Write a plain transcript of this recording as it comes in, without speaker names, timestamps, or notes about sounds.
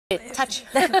Touch.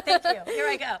 Thank you. Here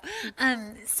I go.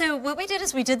 So what we did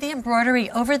is we did the embroidery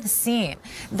over the seam.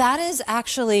 That is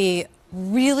actually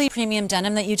really premium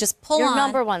denim that you just pull on. Your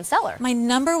number one seller. My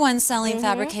number one selling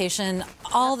fabrication.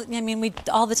 We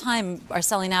all the time are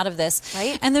selling out of this.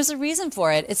 Right. And there's a reason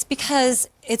for it. It's because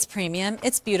it's premium,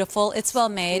 it's beautiful, it's well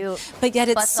made, but yet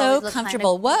it's so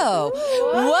comfortable. Whoa.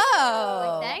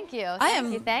 Whoa. Thank you.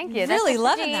 Thank you. That's Really just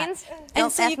loving the jeans. that.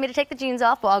 Don't ask me to take the jeans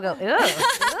off, but I'll go, ew.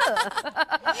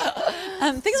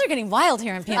 Things are getting wild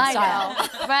here in PM I Style.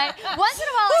 know, right? Once in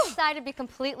a while, I decide to be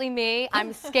completely me.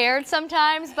 I'm scared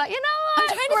sometimes, but you know what? I'm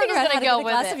trying to figure out how to get a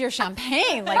glass of your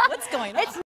champagne. Like, what's going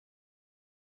on?